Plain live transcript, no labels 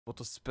What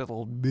a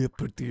spittle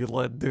nippity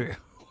lady.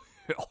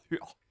 It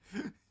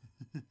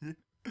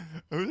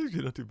was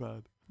actually not too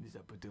bad. This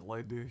pretty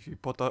lady, she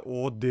put that,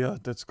 oh dear,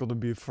 that's gonna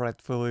be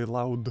fretfully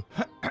loud.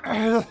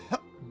 Hello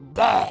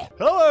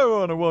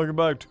everyone and welcome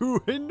back to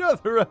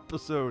another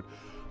episode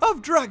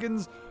of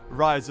Dragons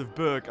Rise of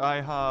Berk.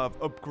 I have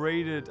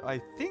upgraded,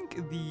 I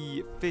think,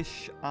 the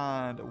fish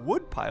and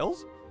wood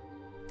piles.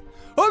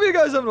 Hope you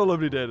guys having a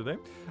lovely day today.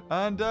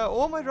 And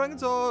all my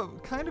dragons are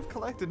kind of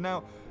collected.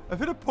 Now, I've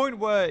hit a point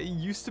where it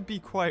used to be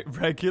quite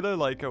regular,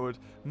 like I would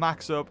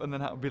max up and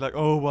then be like,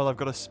 oh, well, I've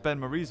got to spend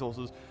my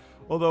resources.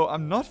 Although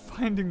I'm not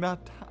finding that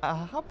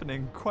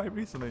happening quite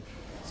recently.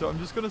 So I'm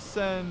just going to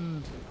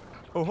send...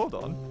 Oh, hold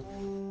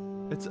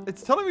on.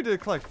 It's telling me to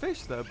collect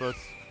fish there, but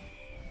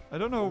I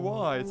don't know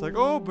why. It's like,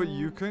 oh, but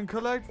you can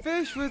collect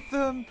fish with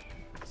them.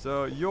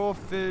 So your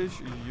fish,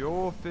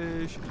 your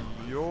fish,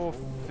 your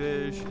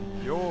fish,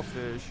 your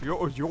fish,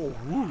 your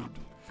wood.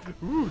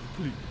 Wood,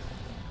 please.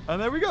 And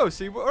there we go.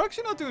 See, we're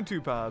actually not doing too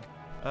bad.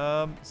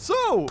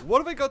 So, what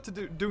have I got to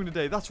doing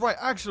today? That's right,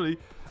 actually,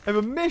 I have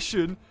a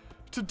mission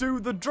to do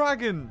the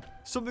dragon.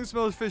 Something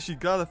smells fishy.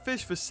 Gather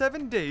fish for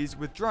 7 days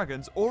with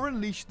dragons or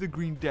unleash the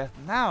green death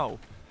now.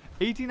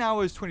 18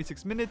 hours,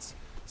 26 minutes,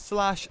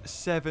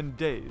 /7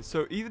 days.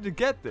 So, either to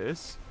get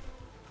this...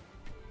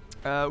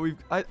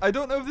 I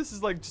don't know if this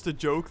is like just a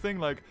joke thing,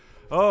 like,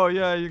 oh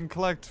yeah, you can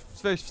collect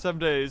fish for 7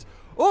 days,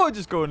 or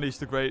just go unleash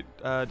the great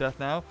death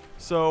now.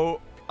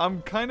 So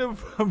I'm kind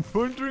of I'm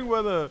wondering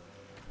whether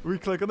we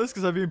click on this,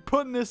 because I've been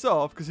putting this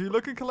off, because if you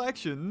look at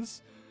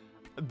collections,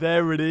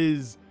 there it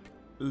is,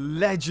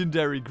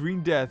 legendary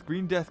green death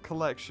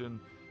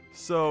collection.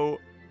 So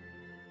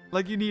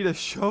like, you need a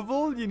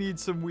shovel, you need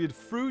some weird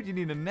fruit, you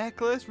need a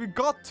necklace. We've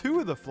got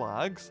 2 of the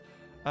flags,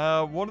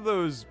 one of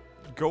those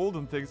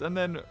golden things, and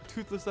then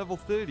Toothless level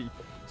 30.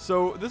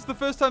 So this is the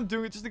first time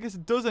doing it, just in case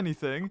it does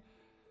anything.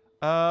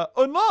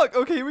 Unlock.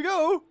 Okay, here we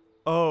go.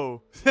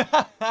 Oh,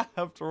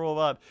 after all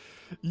that,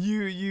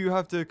 you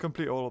have to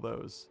complete all of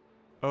those.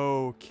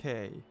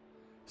 Okay,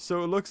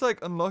 so it looks like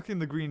unlocking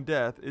the green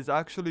death is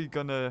actually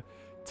gonna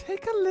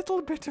take a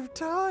little bit of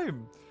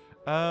time.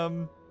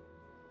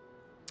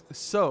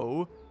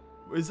 So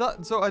is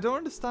that so? I don't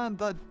understand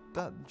that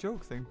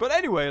joke thing, but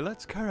anyway,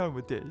 let's carry on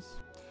with this.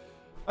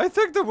 I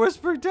think the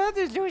Whispering Death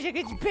is losing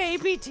its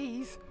baby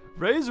teeth.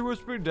 Raise the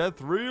Whispering Death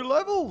 3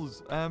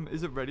 levels.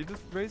 Is it ready to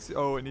raise?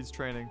 Oh, it needs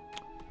training.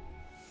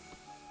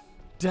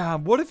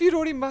 Damn, what if you'd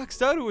already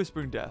maxed out a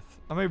Whispering Death?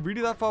 Am I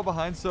really that far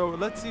behind? So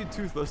let's see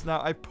Toothless.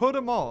 Now, I put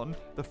him on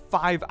the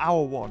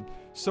 5-hour one.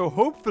 So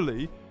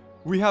hopefully,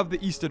 we have the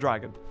Easter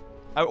Dragon.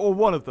 Or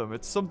one of them.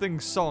 It's something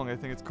song, I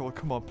think it's called.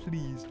 Come on,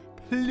 please.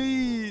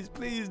 Please,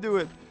 please do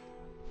it.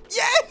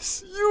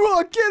 Yes! You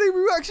are kidding.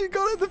 We actually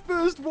got it the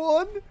first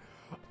one.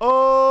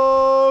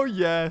 Oh,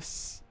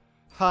 yes.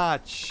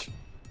 Hatch.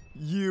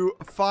 You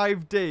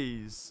 5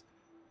 days.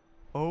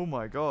 Oh,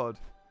 my God.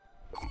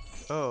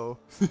 Oh.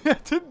 I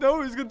didn't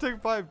know it was going to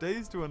take 5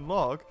 days to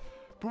unlock.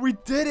 But we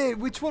did it.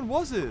 Which one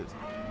was it?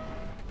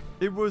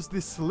 It was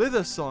the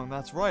Slither song.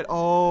 That's right.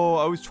 Oh,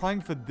 I was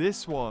trying for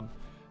this one.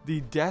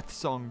 The Death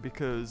song,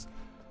 because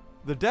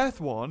the Death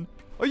one...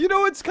 Oh, you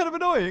know what's kind of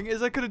annoying?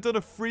 Is I could have done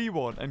a free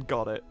one and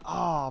got it.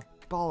 Ah,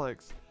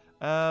 bollocks.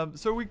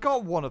 So we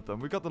got one of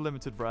them. We got the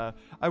limited rare.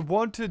 I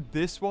wanted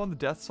this one, the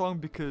Death Song,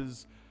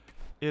 because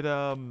it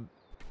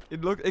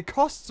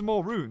costs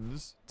more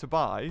runes to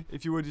buy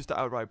if you were just to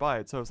outright buy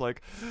it. So I was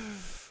like,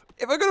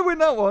 if I'm gonna win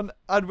that one,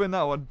 I'd win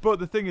that one. But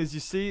the thing is, you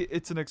see,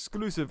 it's an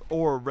exclusive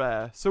or a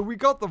rare. So we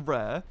got the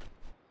rare.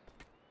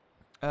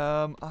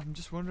 I'm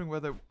just wondering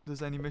whether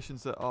there's any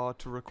missions that are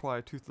to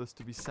require Toothless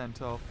to be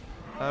sent off.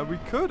 We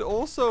could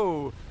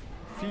also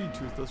feed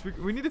Toothless.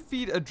 We need to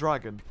feed a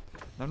dragon.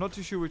 I'm not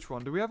too sure which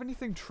one. Do we have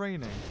anything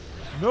training?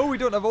 No, we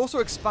don't. I've also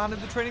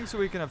expanded the training so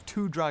we can have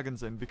 2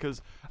 dragons in,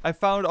 because I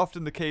found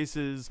often the case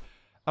is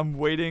I'm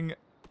waiting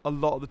a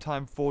lot of the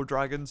time for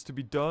dragons to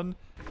be done.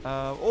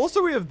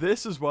 Also, we have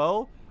this as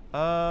well.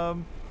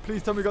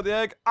 Please tell me we got the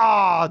egg.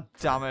 Ah,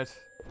 damn it.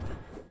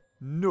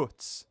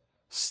 Nuts.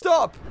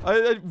 Stop!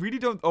 I really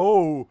don't...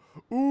 Oh.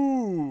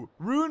 Ooh.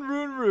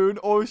 Rune.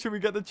 Or should we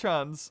get the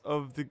chance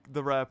of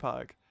the rare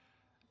pack?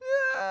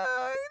 Yeah,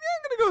 I'm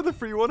going to go with the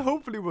free one.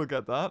 Hopefully we'll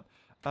get that.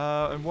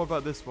 And what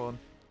about this one?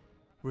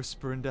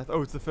 Whispering Death.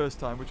 Oh, it's the first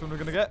time. Which one are we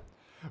going to get?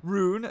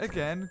 Rune,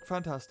 again.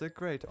 Fantastic.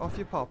 Great. Off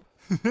you pop.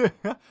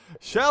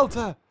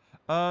 Shelter.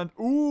 And,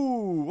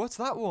 ooh, what's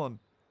that one?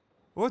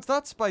 What's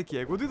that spiky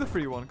egg? We'll do the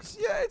free one. Because,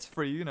 yeah, it's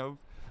free, you know.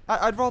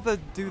 I'd rather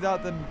do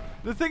that than...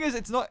 The thing is,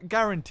 it's not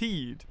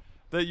guaranteed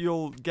that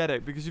you'll get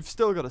it, because you've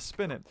still got to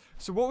spin it.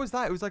 So what was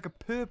that? It was like a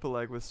purple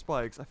egg with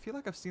spikes. I feel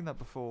like I've seen that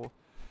before.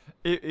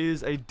 It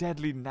is a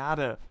deadly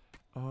nada.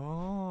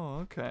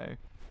 Oh, okay.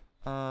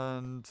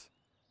 And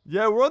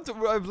yeah, we're on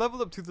to, I've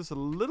leveled up Toothless a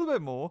little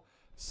bit more.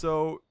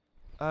 So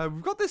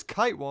we've got this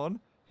kite one.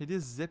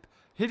 Hideous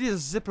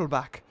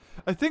Zippleback.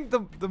 I think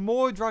the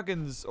more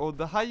dragons, or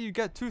the higher you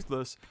get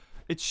Toothless,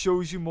 it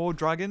shows you more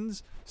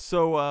dragons.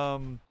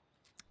 So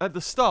at the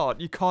start,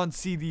 you can't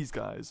see these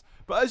guys.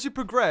 But as you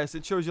progress,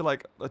 it shows you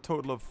like a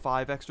total of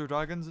 5 extra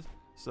dragons.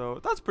 So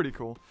that's pretty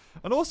cool.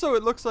 And also,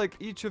 it looks like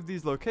each of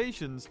these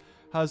locations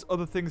has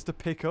other things to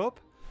pick up.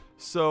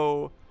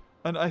 So,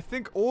 and I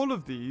think all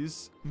of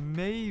these,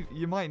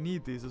 you might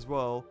need these as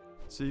well.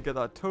 So you get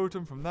that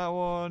totem from that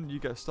one. You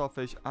get a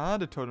starfish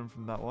and a totem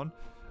from that one.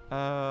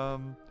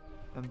 And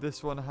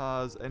this one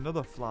has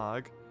another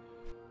flag.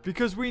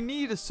 Because we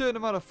need a certain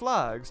amount of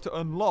flags to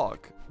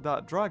unlock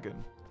that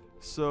dragon.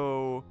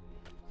 So,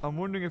 I'm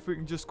wondering if we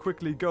can just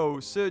quickly go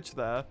search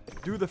there,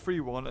 do the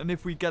free one, and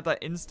if we get that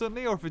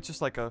instantly, or if it's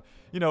just like a,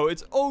 you know,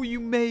 it's, oh, you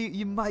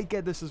might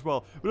get this as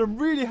well. But I'm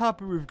really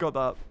happy we've got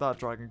that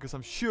dragon, because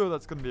I'm sure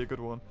that's going to be a good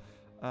one.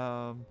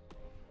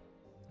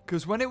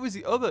 Because when it was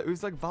the other, it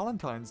was like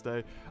Valentine's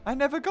Day. I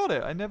never got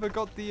it. I never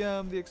got the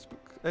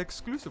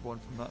exclusive one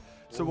from that.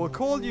 So we'll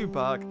call you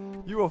back.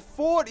 You are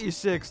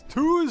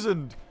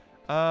 46,000.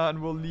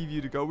 And we'll leave you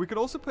to go. We could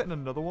also put in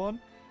another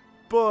one.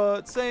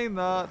 But saying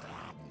that,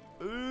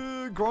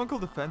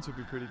 Gronkle defense would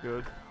be pretty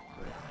good.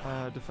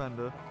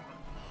 Defender.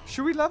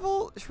 Should we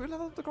level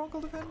up the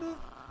Gronkle defender?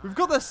 We've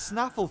got the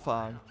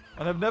Snafflefang.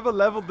 And I've never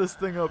leveled this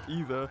thing up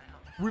either.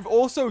 We've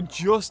also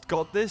just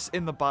got this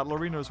in the battle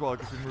arena as well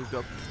because we moved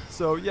up.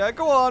 So yeah,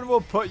 go on.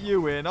 We'll put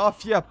you in.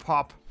 Off you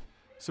pop.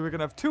 So we're going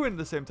to have 2 in at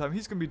the same time.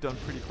 He's going to be done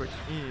pretty quick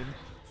in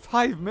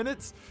 5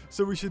 minutes,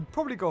 so we should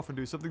probably go off and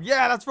do something.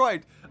 Yeah, that's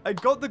right. I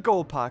got the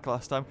gold pack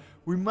last time.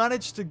 We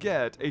managed to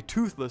get a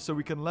Toothless, so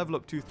we can level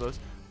up Toothless.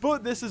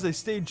 But this is a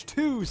stage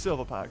 2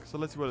 silver pack, so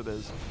let's see what it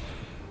is.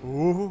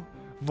 Ooh,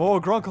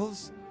 more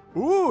Gronkles.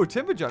 Ooh,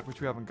 Timberjack,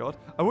 which we haven't got.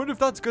 I wonder if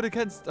that's good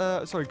against,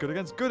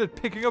 good at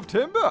picking up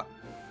timber.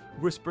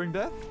 Whispering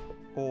Death.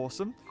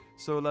 Awesome.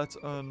 So let's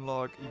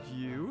unlock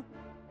you.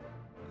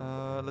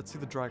 Let's see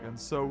the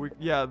dragons. So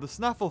the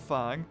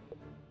Snafflefang.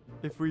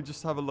 If we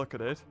just have a look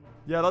at it.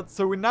 Yeah,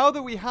 now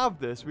that we have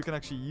this, we can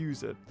actually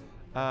use it.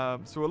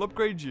 So we'll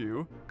upgrade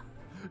you.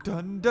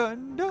 Dun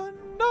dun dun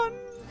dun.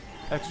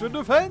 Extra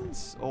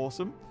defense.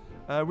 Awesome.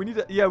 We need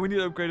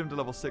to upgrade him to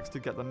level 6 to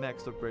get the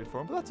next upgrade for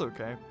him, but that's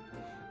okay.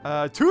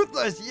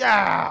 Toothless.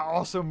 Yeah,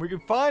 awesome. We can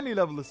finally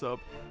level this up.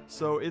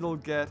 So it'll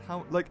get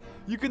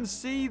you can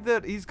see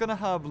that he's gonna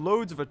have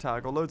loads of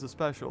attack or loads of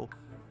special.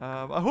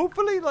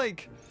 Hopefully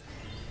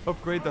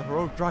upgrade the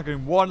heroic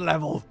dragon 1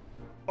 level.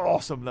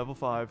 Awesome, level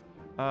 5.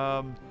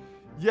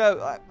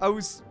 Yeah,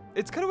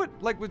 it's kind of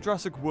like with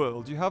Jurassic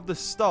World. You have the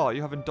star,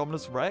 you have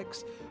Indominus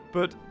Rex,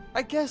 but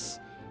I guess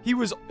he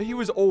was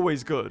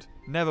always good,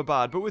 never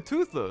bad. But with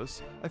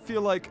Toothless, I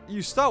feel like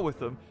you start with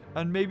them,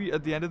 and maybe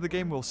at the end of the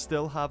game we'll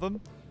still have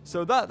him.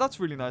 So that's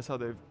really nice how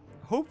they've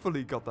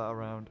hopefully got that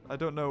around. I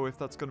don't know if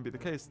that's going to be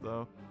the case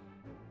though,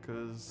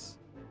 because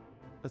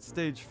at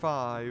stage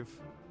 5,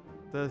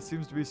 there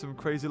seems to be some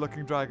crazy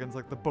looking dragons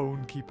like the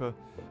Bone Keeper.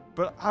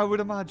 But I would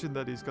imagine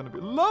that he's going to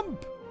be...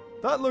 Lump!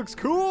 That looks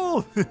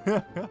cool!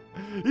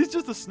 He's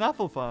just a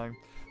Snafflefang.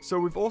 So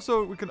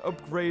we can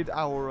upgrade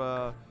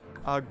our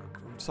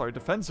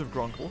defensive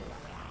Gronkle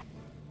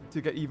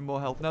to get even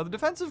more health. Now, the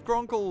defensive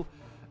Gronkle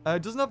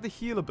doesn't have the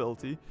heal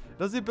ability. It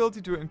has the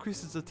ability to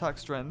increase its attack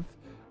strength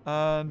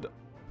and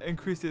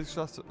increase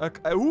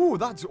the... ooh,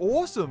 that's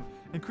awesome!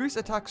 Increase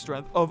attack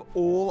strength of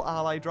all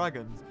ally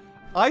dragons.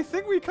 I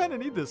think we kind of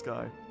need this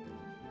guy.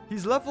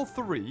 He's level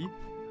 3.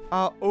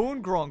 Our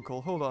own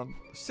Gronkle, hold on,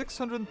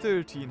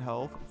 613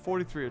 health,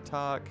 43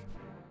 attack,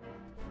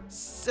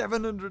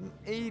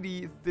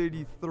 780,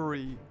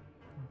 33,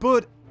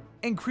 but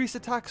increase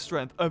attack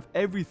strength of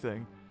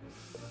everything.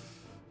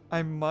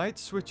 I might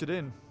switch it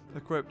in,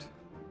 equipped.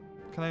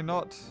 Can I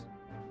not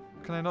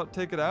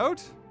take it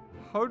out?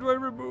 How do I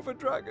remove a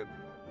dragon?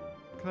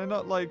 Can I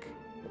not,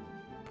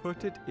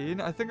 put it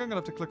in? I think I'm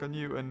gonna have to click on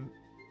you and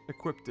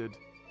equipped it.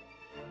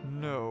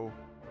 No.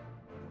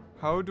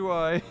 How do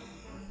I...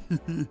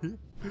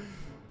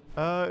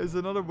 is there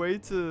another way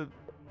to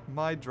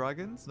my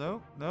dragons? No?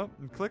 No?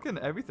 I'm clicking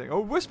everything. Oh,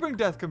 Whispering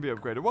Death can be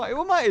upgraded. Why?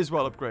 We might as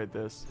well upgrade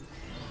this.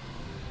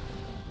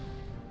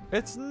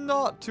 It's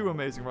not too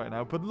amazing right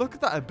now, but look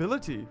at that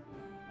ability.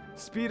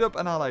 Speed up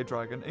an ally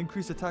dragon.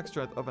 Increase attack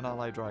strength of an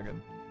ally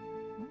dragon.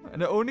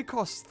 And it only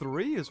costs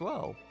 3 as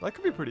well. That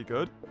could be pretty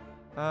good.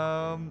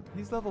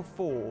 He's level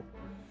 4.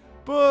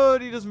 But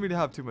he doesn't really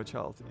have too much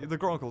health. The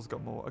Gronkle's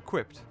got more.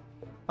 Equipped.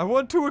 I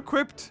want to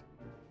equipped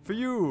for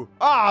you.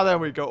 Ah, there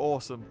we go.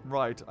 Awesome.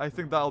 Right. I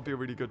think that'll be a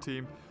really good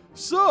team.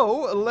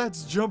 So,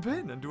 let's jump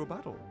in and do a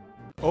battle.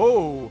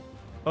 Oh.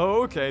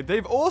 Oh, okay.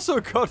 They've also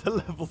got a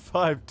level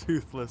 5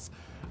 Toothless.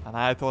 And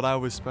I thought I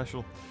was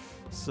special.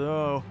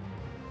 So,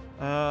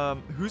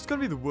 who's going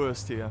to be the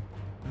worst here?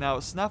 Now,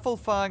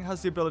 Snafflefang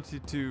has the ability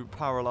to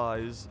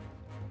paralyze.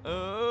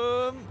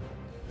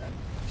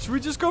 Should we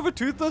just go for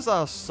Toothless?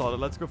 Ah, solid.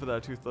 Let's go for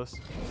that Toothless.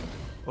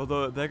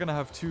 Although they're going to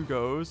have 2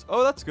 goes.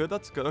 Oh, that's good.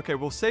 That's good. Okay,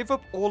 we'll save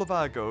up all of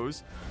our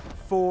goes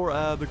for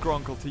the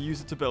Gronkle to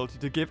use its ability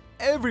to give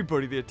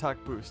everybody the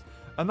attack boost.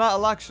 And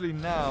that'll actually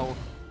now...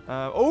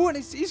 oh, and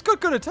he's got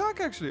good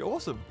attack, actually.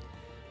 Awesome.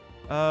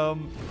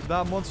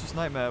 That Monstrous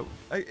Nightmare.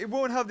 It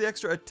won't have the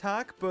extra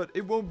attack, but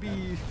it won't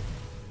be...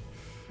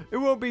 It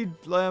won't be,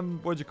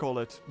 what do you call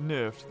it?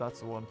 Nerfed,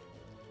 that's the one.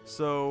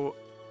 So,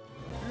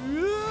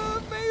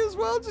 may as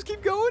well just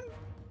keep going.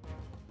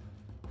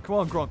 Come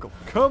on, Grunkle.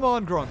 Come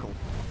on, Grunkle.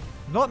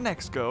 Not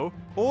next go,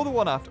 or the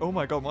one after. Oh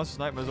my god, Monster's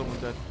Nightmare's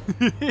almost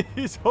dead.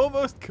 He's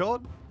almost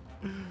gone.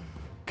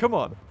 Come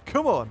on,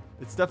 come on.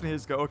 It's definitely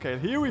his go. Okay,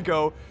 here we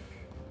go.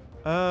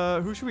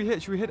 Who should we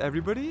hit? Should we hit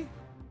everybody?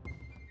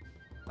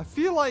 I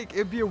feel like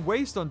it'd be a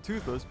waste on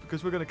Toothless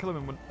because we're going to kill him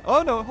in one.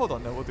 Oh no, hold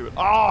on. No, we'll do it.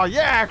 Oh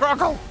yeah,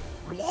 Grunkle.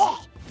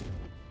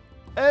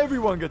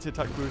 Everyone gets the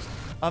attack boost.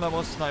 And that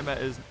Monster's Nightmare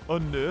is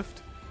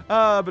unnerfed.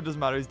 But it doesn't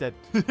matter, he's dead.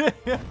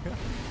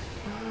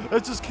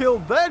 Let's just kill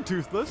that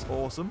Toothless.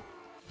 Awesome.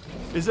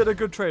 Is it a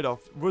good trade-off?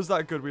 Was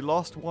that good? We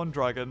lost one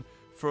dragon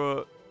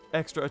for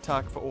extra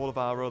attack for all of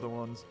our other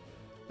ones.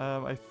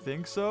 I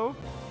think so.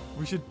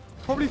 We should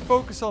probably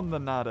focus on the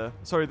Nada.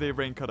 Sorry, the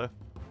Rain Cutter.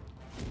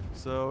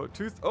 So,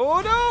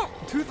 Oh,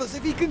 no! Toothless,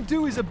 if he can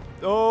do his...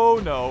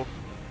 Oh, no.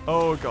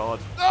 Oh, God.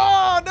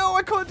 Oh, no,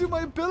 I can't do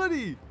my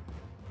ability.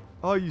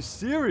 Are you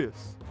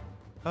serious?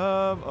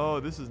 Oh,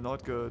 this is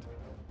not good.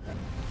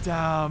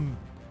 Damn.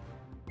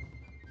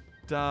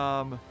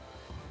 Damn.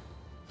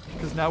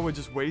 Because now we're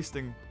just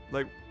wasting.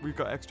 Like, we've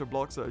got extra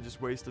blocks that are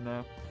just wasted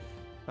now.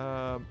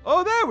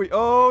 Oh, there we...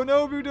 Oh,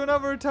 no, we don't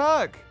have our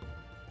attack.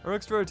 Our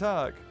extra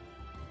attack.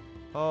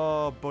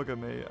 Oh, bugger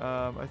me.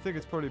 I think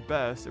it's probably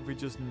best if we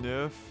just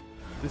nerf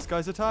this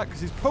guy's attack.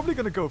 Because he's probably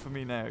going to go for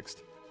me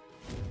next.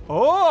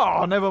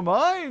 Oh, never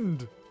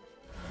mind.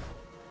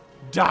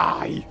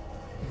 Die.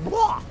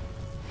 Blah.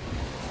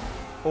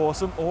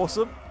 Awesome,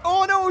 awesome.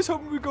 Oh, no, I was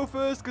hoping we'd go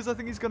first because I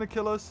think he's going to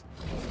kill us.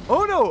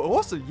 Oh, no.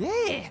 Awesome.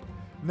 Yeah.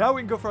 Now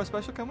we can go for our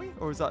special, can we?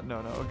 Or is that...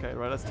 No, no. Okay,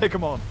 right. Let's take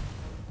him on.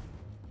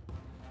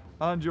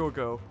 And your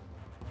go.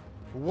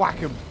 Whack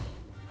him.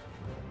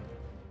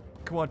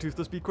 Come on,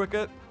 Toothless. Be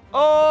quicker.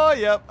 Oh,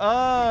 yep.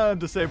 And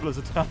disable his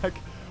attack.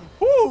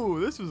 Woo,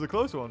 this was a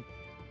close one.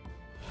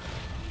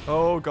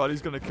 Oh, God.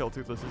 He's going to kill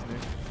Toothless, isn't he?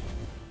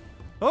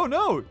 Oh,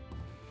 no.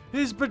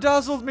 He's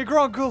bedazzled me,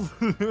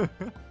 Grunkle.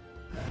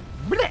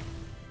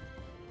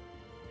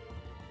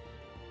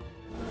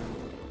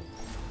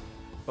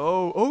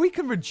 Oh, he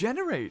can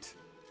regenerate.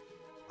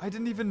 I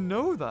didn't even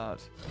know that.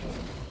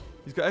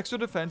 He's got extra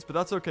defense, but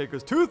that's okay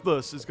because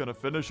Toothless is going to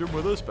finish him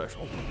with a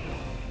special.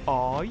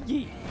 Aw,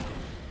 yeah.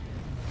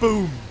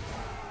 Boom.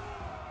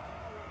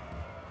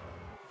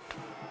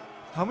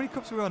 How many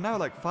cups are we on now?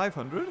 Like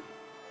 500?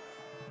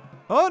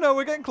 Oh, no,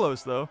 we're getting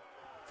close, though.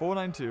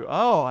 492.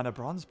 Oh, and a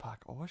bronze pack.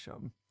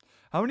 Awesome.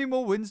 How many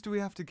more wins do we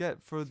have to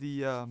get for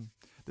the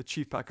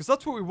chief pack? Because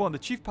that's what we want. The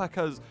chief pack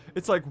has...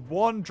 It's like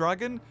one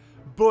dragon,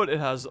 but it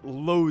has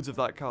loads of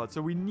that card.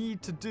 So we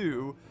need to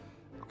do...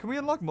 Can we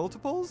unlock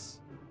multiples?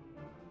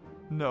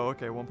 No,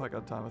 okay, one pack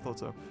at a time. I thought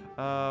so.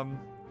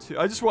 Two.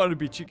 I just wanted to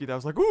be cheeky. I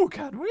was like, ooh,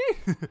 can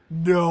we?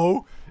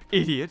 No,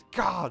 idiot.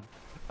 God.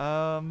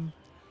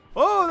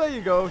 Oh, there you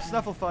go.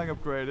 Snafflefang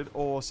upgraded.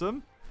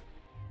 Awesome.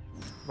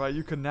 Right,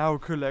 you can now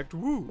collect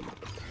woo.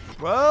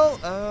 Well,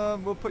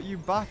 we'll put you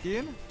back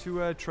in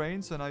to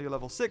train. So now you're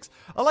level 6.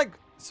 I like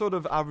sort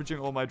of averaging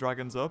all my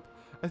dragons up.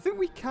 I think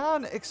we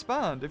can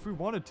expand if we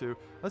wanted to.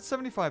 That's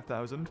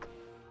 75,000.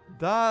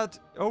 That...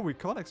 Oh, we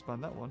can't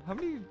expand that one. How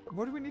many...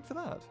 What do we need for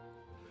that?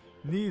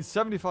 Needs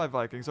 75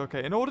 Vikings.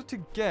 Okay, in order to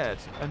get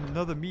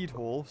another meat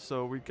haul,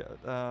 so we get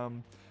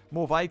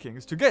more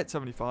Vikings, to get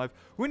 75,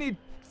 we need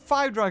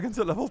 5 dragons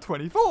at level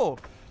 24.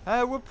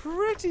 We're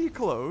pretty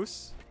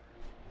close.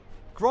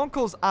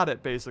 Grunkle's at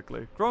it,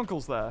 basically.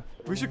 Grunkle's there.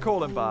 We should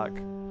call him back.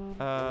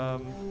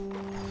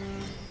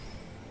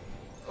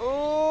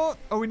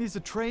 Oh, he needs to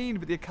train,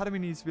 but the academy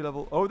needs to be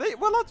level... Oh,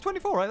 well, that's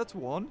 24, right? That's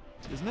 1,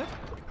 isn't it?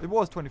 It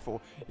was 24.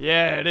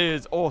 Yeah, it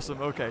is.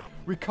 Awesome. Okay.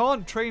 We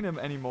can't train him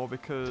anymore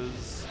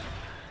because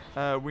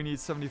we need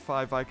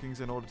 75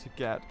 Vikings in order to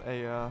get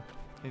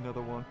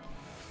another one.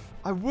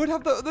 I would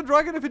have the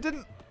dragon if it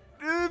didn't...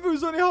 If it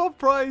was only half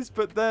price,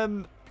 but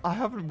then I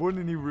haven't won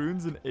any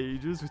runes in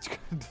ages, which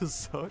kind of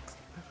sucks.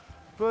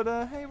 But,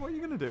 hey, what are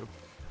you going to do?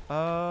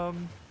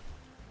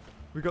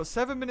 We've got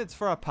 7 minutes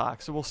for our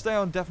pack, so we'll stay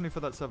on definitely for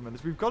that 7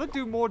 minutes. We've got to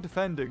do more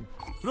defending.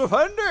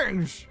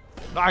 Defendings!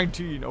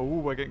 19. Oh,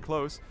 we're getting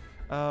close.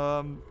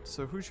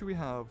 So who should we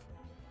have?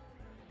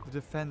 The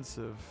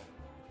defensive.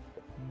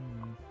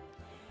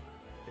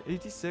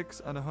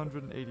 86 and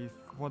 180.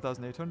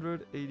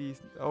 1,800. 80.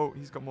 Oh,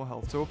 he's got more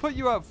health. So we'll put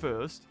you out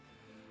first.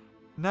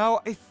 Now,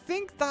 I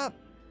think that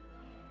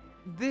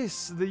the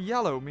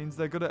yellow, means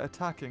they're good at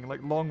attacking.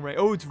 Like long range.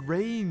 Oh, it's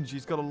range.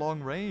 He's got a long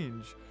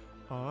range.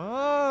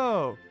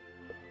 Oh.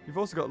 You've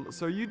also got...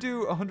 So you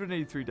do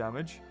 183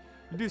 damage.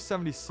 You do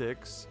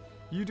 76.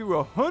 You do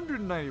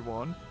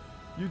 191.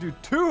 You do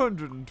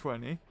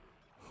 220.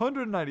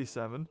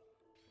 197.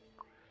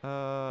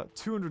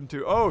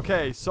 202.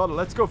 Okay, solid.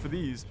 Let's go for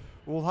these.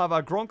 We'll have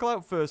our Grunkle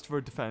out first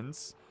for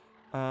defense.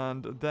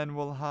 And then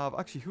we'll have...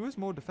 Actually, who has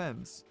more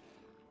defense?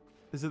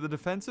 Is it the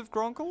defensive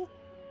Grunkle?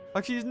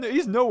 Actually,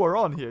 he's nowhere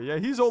on here. Yeah,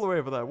 he's all the way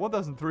over there.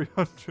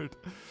 1,300.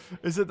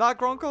 Is it that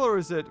Gronkle or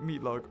is it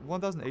Meatlog?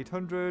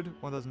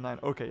 1,800, 1,009.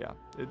 Okay, yeah.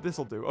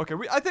 This'll do. Okay,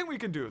 I think we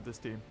can do it, this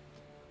team.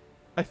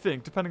 I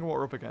think, depending on what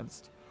we're up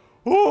against.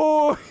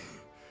 Oh!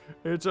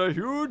 It's a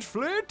huge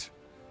fleet!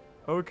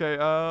 Okay,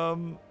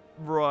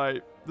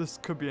 right. This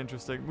could be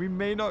interesting. We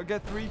may not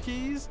get 3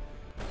 keys,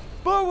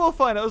 but we'll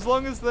find out. As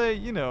long as they,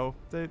 you know,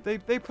 they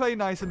play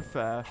nice and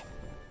fair.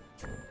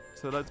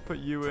 So let's put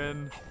you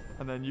in.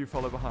 And then you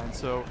follow behind.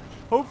 So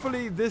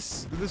hopefully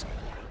this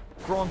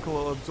Gronkle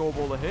will absorb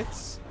all the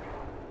hits.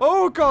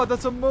 Oh god,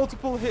 that's a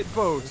multiple hit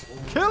boat.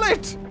 Kill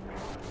it!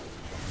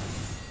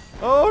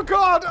 Oh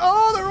god!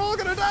 Oh, they're all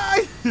gonna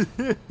die!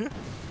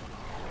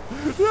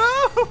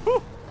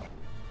 No!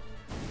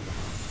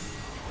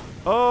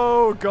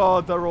 Oh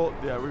god, they're all...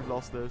 Yeah, we've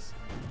lost this.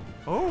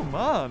 Oh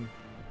man.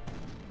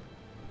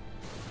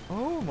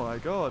 Oh my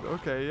god.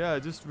 Okay, yeah,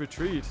 just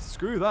retreat.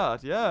 Screw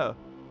that, yeah.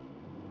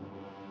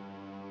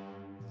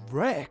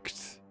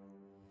 Wrecked.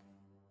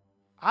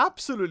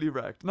 Absolutely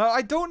wrecked. Now,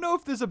 I don't know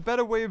if there's a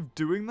better way of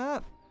doing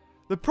that.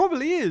 There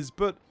probably is,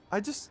 but I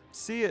just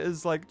see it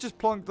as like, just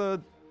plonk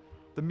the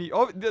meat.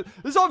 Oh,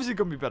 there's obviously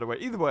going to be a better way.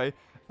 Either way,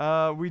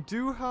 we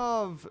do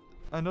have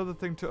another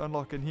thing to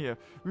unlock in here.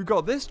 We've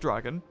got this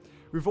dragon.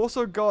 We've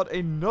also got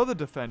another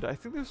defender. I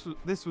think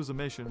this was a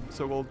mission,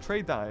 so we'll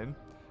trade that in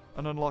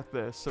and unlock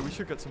this. So we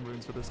should get some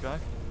runes for this guy.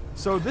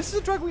 So this is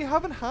a dragon we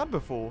haven't had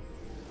before.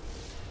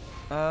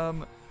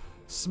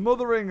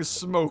 Smothering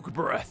smoke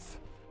breath.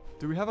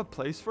 Do we have a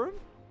place for him?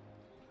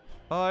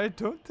 I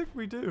don't think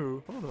we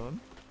do. Hold on.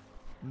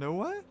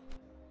 Nowhere?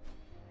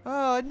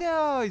 Oh,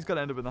 no. He's got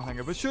to end up in the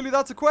hangar. But surely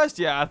that's a quest.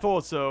 Yeah, I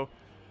thought so.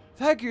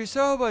 Thank you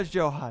so much,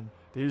 Johan.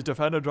 These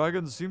defender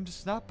dragons seem to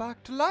snap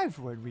back to life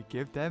when we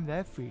give them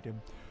their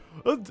freedom.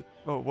 Oh,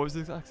 what was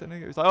the accent?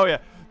 It was like, oh, yeah.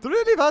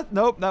 Truly fast.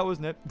 Nope, that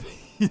wasn't it.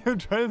 I'm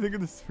trying to think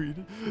of the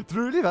Swedish.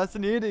 Truly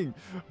fascinating.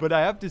 But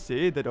I have to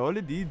say that all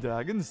of these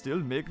dragons still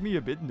make me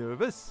a bit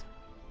nervous.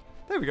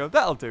 There we go.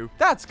 That'll do.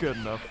 That's good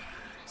enough.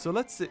 So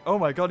let's see. Oh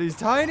my god, he's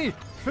tiny.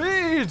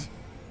 Feed!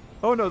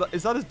 Oh no,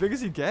 is that as big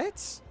as he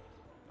gets?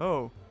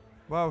 Oh.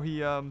 Wow,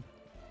 he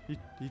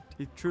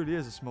truly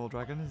is a small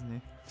dragon, isn't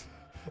he?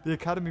 The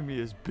Academy me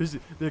is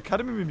busy. The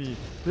Academy me.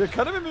 The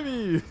Academy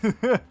me.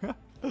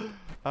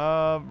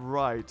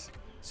 Right.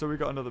 So we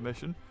got another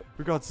mission.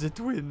 We got the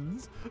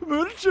twins.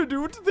 But I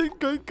don't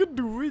think I can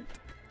do it.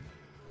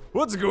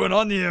 What's going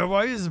on here?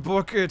 Why is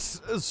Bucket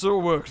so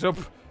worked up?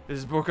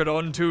 Is Bucket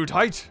on too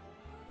tight?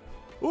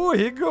 Oh,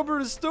 Hiccup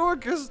restore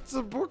because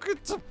the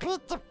Bucket to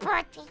put the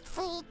party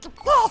feed.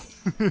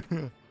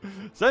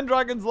 Send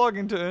dragons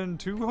logging to earn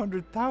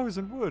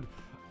 200,000 wood.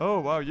 Oh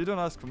wow, you don't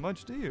ask for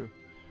much, do you?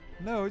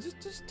 No,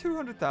 just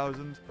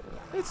 200,000.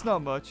 It's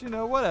not much, you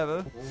know,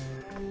 whatever.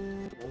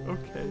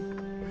 Okay.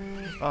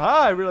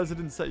 Aha, I realized I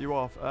didn't set you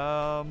off.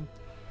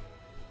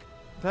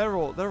 They're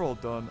all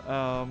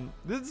done.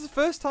 This is the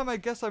first time I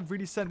guess I've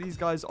really sent these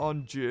guys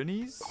on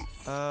journeys.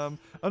 And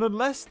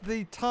unless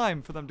the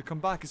time for them to come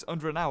back is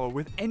under an hour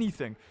with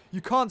anything,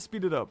 you can't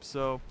speed it up.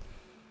 So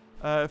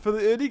for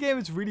the early game,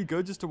 it's really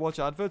good just to watch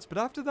adverts. But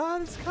after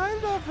that, it's kind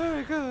of not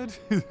very good.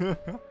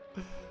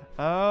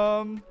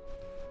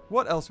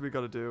 What else we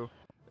got to do?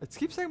 It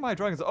keeps saying my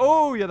dragons.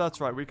 Oh, yeah,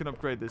 that's right. We can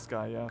upgrade this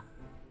guy, yeah.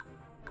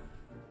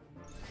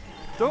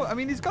 I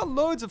mean, he's got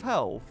loads of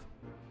health.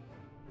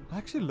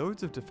 Actually,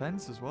 loads of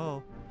defense as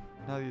well.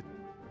 Now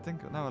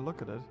I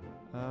look at it.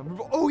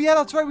 Oh yeah,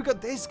 that's right. We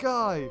got this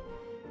guy.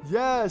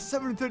 Yeah,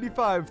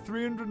 735,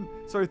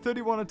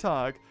 31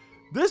 attack.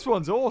 This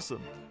one's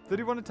awesome.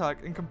 31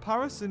 attack in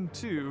comparison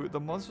to the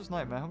Monstrous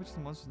Nightmare. How much does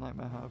the Monstrous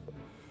Nightmare have?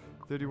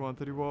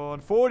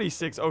 31,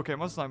 46. Okay,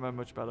 Monstrous Nightmare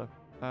much better.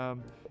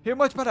 Here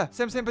much better.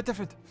 Same, but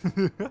different.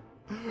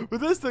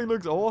 But this thing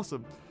looks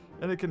awesome.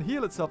 And it can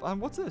heal itself. And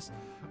what's this?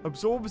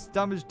 Absorbs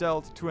damage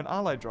dealt to an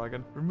allied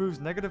dragon. Removes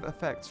negative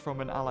effects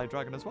from an allied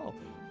dragon as well.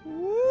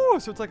 Ooh,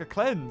 so it's like a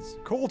cleanse.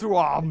 Call to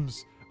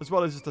arms. As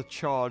well as just a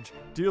charge.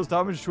 Deals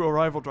damage to a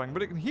rival dragon.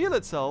 But it can heal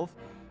itself.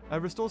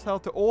 Restores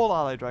health to all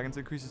allied dragons.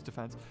 Increases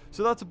defense.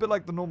 So that's a bit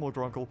like the normal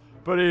Gronkle.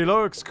 But he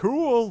looks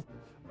cool.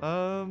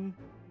 Yeah,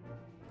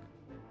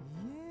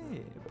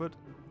 but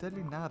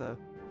Deadly Nada.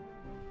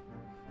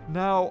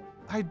 Now,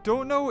 I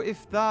don't know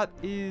if that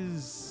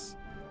is...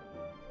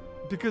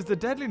 Because the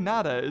Deadly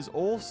Nada is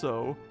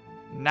also...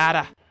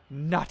 Nada.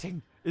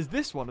 Nothing. Is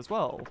this one as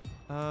well.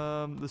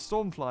 The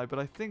Stormfly, but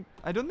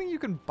I don't think you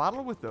can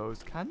battle with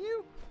those. Can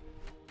you?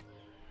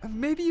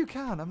 Maybe you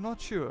can. I'm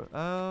not sure.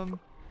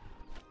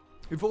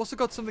 We've also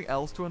got something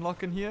else to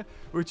unlock in here,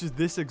 which is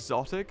this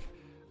exotic.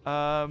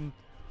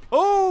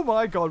 Oh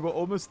my god, we're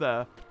almost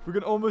there. We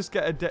can almost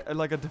get a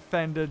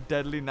defender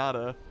Deadly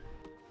Nada.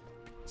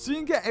 So you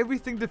can get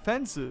everything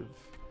defensive.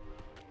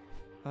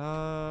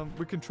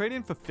 We can trade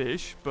in for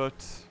fish, but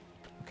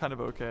I'm kind of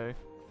okay.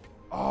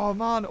 Oh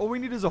man, all we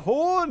need is a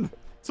horn.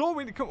 That's all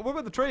we need. What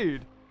about the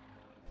trade?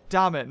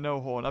 Damn it, no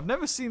horn. I've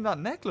never seen that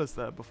necklace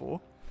there before.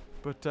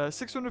 But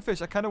 600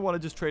 fish, I kind of want to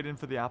just trade in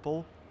for the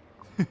apple.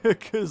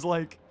 Because,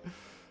 like,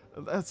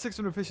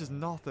 600 fish is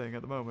nothing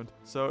at the moment.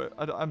 So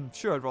I'm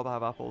sure I'd rather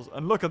have apples.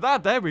 And look at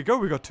that. There we go.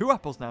 We got 2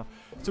 apples now.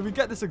 So we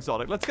get this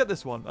exotic. Let's get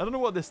this one. I don't know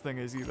what this thing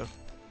is either.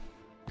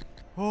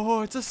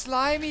 Oh, it's a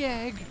slimy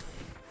egg.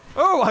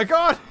 Oh my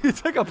god.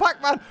 It's like a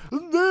Pac-Man.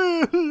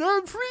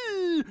 I'm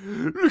free.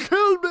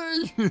 Kill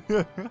me.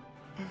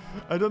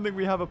 I don't think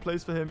we have a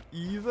place for him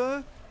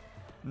either.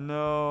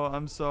 No,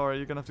 I'm sorry.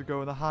 You're going to have to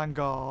go in the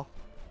hangar.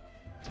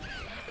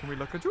 Can we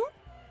look at you?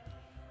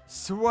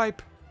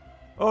 Swipe.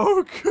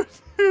 Oh,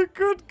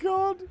 good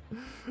god.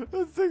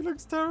 That thing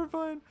looks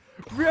terrifying.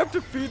 We have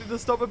to feed it to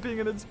stop it being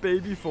in its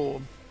baby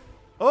form.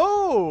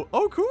 Oh,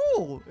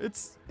 cool.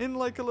 It's in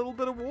like a little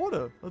bit of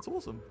water. That's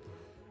awesome.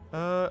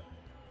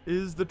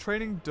 Is the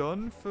training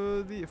done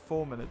for the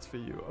 4 minutes for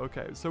you?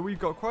 Okay, so we've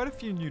got quite a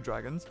few new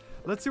dragons.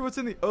 Let's see what's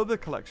in the other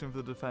collection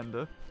for the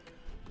defender.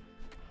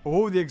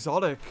 Oh, the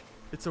exotic.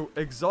 It's an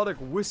exotic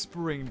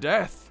whispering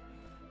death.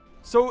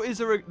 So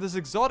there's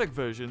exotic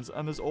versions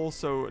and there's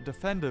also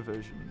defender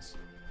versions.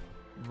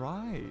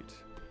 Right.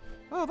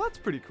 Oh, that's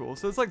pretty cool.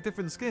 So it's like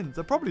different skins.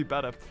 They're probably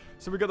better.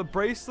 So we got the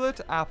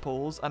bracelet,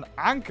 apples, and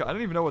anchor. I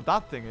don't even know what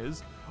that thing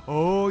is.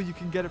 Oh, you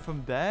can get it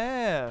from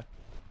there.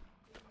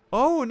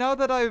 Oh, now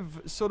that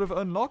I've sort of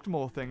unlocked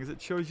more things, it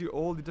shows you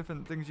all the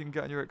different things you can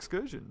get on your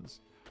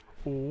excursions.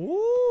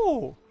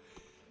 Oh.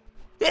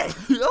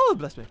 Oh,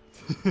 bless me.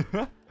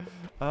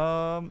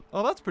 Oh,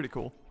 that's pretty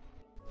cool.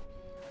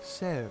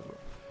 So,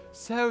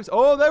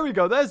 oh, there we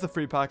go. There's the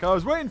free pack. I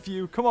was waiting for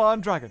you. Come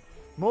on, dragon.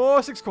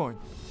 More 6 coin.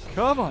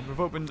 Come on. We've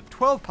opened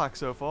 12 packs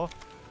so far.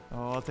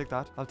 Oh, I'll take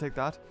that. I'll take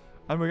that.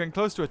 And we're getting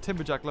close to a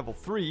Timberjack level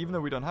 3, even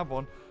though we don't have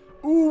one.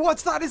 Ooh,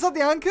 what's that? Is that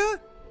the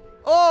anchor?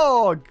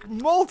 Oh,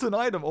 molten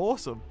item.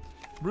 Awesome.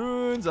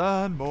 Runes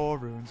and more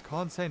runes.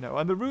 Can't say no.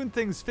 And the rune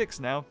thing's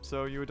fixed now,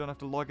 so you don't have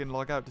to log in,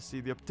 log out to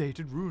see the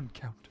updated rune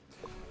count.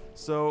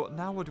 So,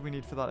 now what do we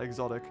need for that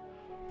exotic?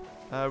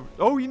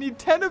 Oh, you need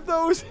 10 of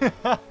those!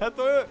 I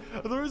thought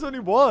there was only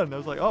 1. I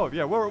was like, oh,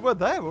 yeah, we're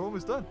there. We're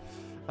almost done.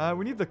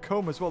 We need the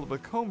comb as well,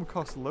 but the comb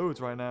costs loads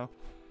right now.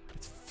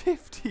 It's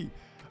 50.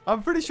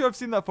 I'm pretty sure I've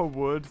seen that for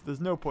wood. There's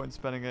no point in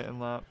spending it in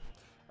that.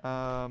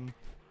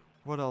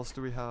 What else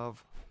do we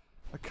have?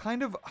 I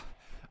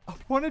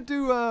want to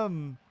do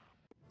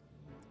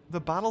the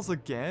battles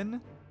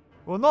again.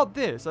 Well, not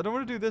this. I don't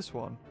want to do this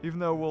one. Even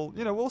though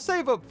we'll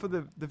save up for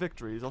the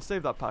victories. I'll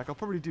save that pack. I'll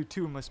probably do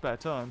 2 in my spare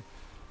time.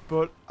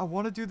 But I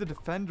want to do the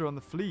defender on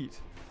the fleet.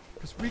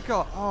 Because we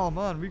got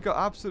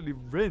absolutely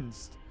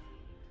rinsed.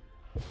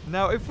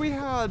 Now, if we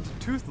had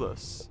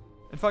Toothless.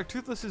 In fact,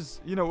 Toothless is,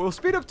 we'll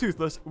speed up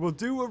Toothless. We'll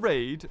do a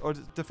raid, or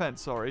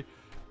defense, sorry.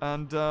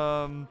 And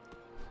then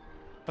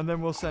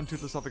we'll send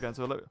Toothless up again.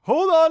 So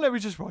hold on, let me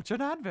just watch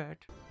an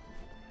advert.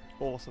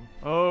 Awesome.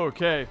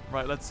 Okay,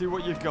 right, let's see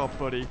what you've got,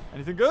 buddy.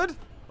 Anything good?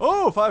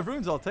 Oh, 5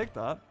 runes, I'll take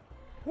that.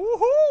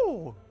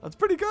 Woohoo! That's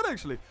pretty good,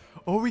 actually.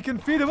 Oh, we can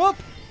feed him up.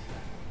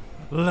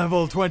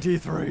 Level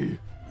 23.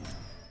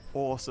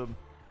 Awesome.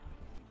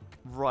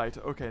 Right,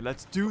 okay,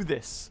 let's do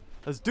this.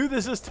 Let's do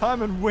this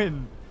time and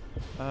win.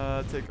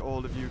 Take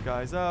all of you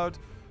guys out.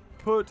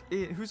 Put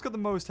in... Who's got the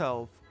most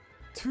health?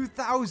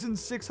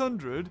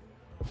 2,600?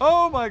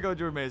 Oh my god,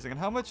 you're amazing. And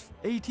how much?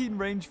 18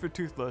 range for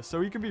Toothless,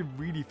 so he can be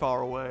really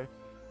far away.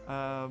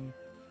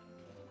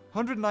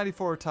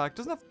 194 attack.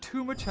 Doesn't have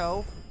too much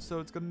health, so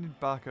it's going to need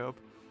backup.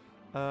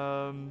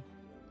 And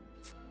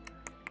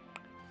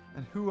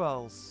who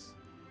else?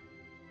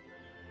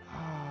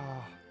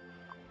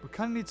 We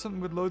kind of need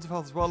something with loads of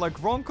health as well. Like,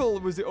 Ronkel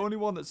was the only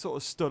one that sort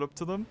of stood up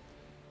to them.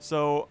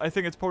 So, I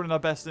think it's probably in our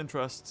best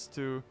interests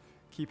to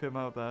keep him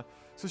out there.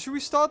 So, should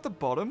we start at the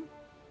bottom?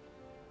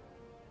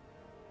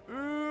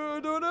 I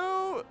don't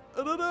know.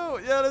 I don't know.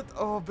 Yeah,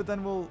 but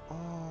then we'll...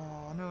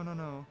 Oh,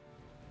 no.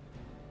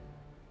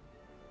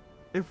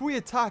 If we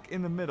attack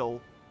in the middle,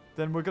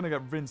 then we're going to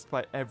get rinsed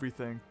by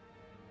everything.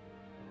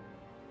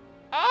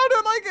 I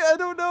don't like it. I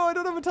don't know. I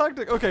don't have a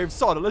tactic. Okay,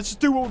 sod it. Let's just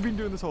do what we've been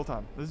doing this whole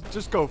time. Let's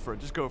just go for it.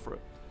 Just go for it.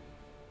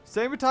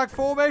 Same attack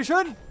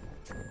formation.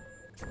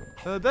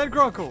 Then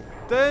Grunkle.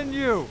 Then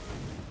you.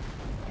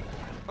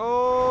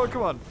 Oh,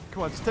 come on.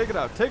 Come on. Just take it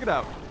out. Take it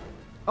out.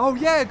 Oh,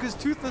 yeah, because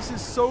Toothless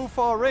is so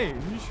far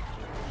range.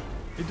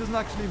 It doesn't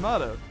actually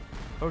matter.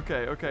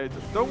 Okay, okay.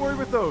 Don't worry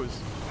with those.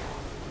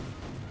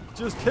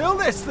 Just kill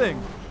this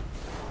thing.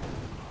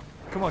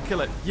 Come on,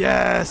 kill it.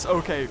 Yes.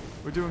 Okay.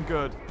 We're doing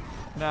good.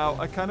 Now,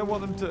 I kind of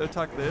want them to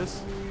attack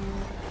this.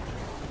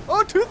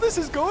 Oh, Toothless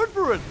is going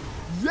for it.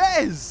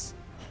 Yes.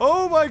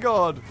 Oh, my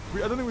God. I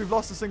don't think we've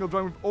lost a single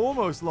dragon. We've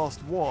almost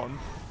lost one.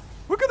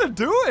 We're going to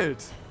do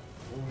it.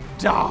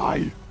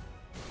 Die.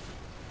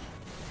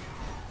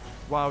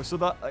 Wow. So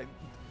that...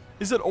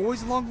 is it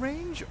always long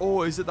range?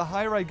 Or is it the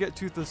higher I get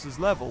Toothless's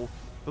level,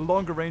 the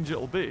longer range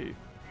it'll be?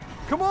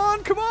 Come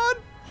on. Come on.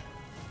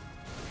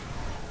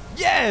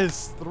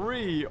 Yes.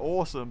 3.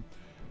 Awesome.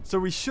 So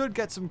we should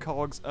get some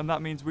cogs, and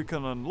that means we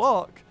can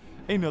unlock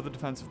another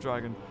defensive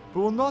dragon.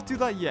 But we'll not do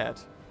that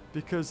yet,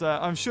 because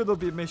I'm sure there'll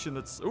be a mission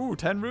that's, ooh,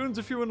 10 runes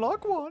if you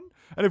unlock one.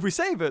 And if we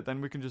save it,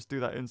 then we can just do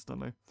that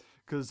instantly.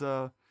 Because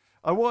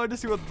I wanted to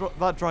see what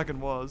that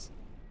dragon was.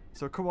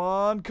 So come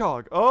on,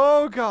 cog.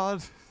 Oh,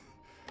 God.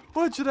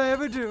 What should I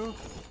ever do?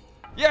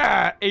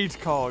 Yeah, 8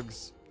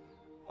 cogs.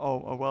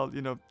 Oh well,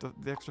 you know,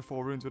 the extra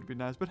 4 runes would be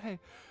nice. But hey,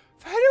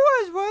 if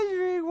anyone's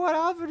wondering what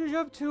Alfred is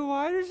up to,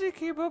 why does he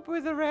keep up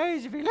with the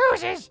race if he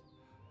loses?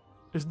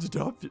 Isn't it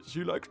obvious?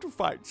 He likes to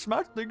fight,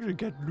 smash things, and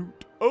get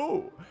loot.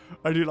 Oh,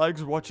 and he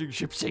likes watching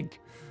ships sink.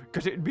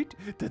 Gotta admit,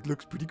 that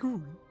looks pretty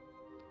cool.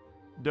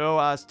 No,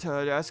 asked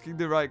Turd, asking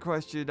the right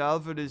question.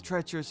 Alfred is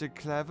treacherous and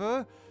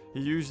clever. He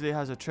usually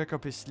has a trick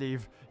up his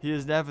sleeve. He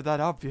is never that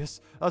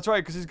obvious. That's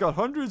right, because he's got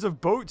hundreds of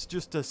boats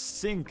just to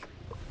sink.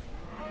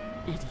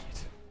 Idiot.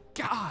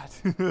 God.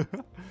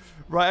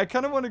 Right, I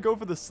kind of want to go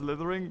for the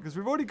slithering, because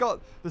we've already got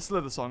the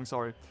slither song,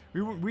 sorry.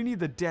 We need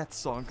the death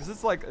song, because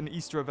it's like an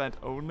Easter event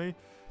only.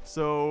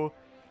 So,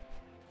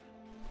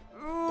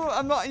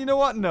 I'm not, you know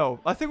what? No.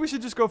 I think we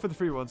should just go for the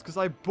free ones, because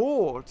I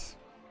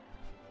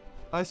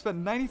spent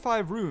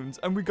 95 runes,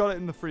 and we got it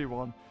in the free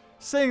one.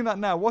 Saying that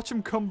now, watch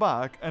him come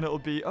back, and it'll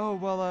be, oh,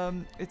 well,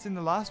 it's in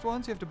the last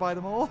one, so you have to buy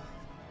them all.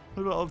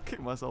 I'll kick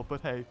myself,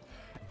 but hey.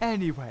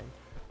 Anyway,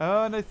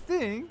 and I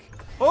think,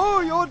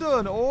 oh, you're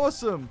done.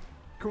 Awesome.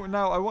 Cool.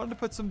 Now, I wanted to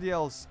put somebody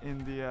else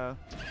in the,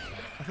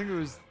 I think it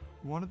was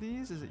one of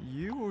these. Is it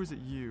you, or is it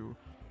you?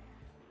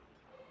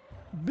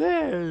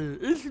 There,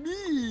 it's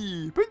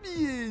me. Put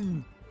me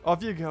in.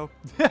 Off you go.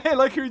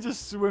 Like he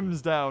just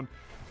swims down.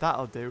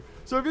 That'll do.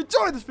 So if you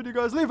enjoyed this video,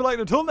 guys, leave a like.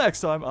 Until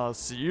next time, I'll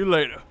see you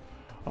later.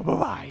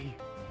 Bye-bye.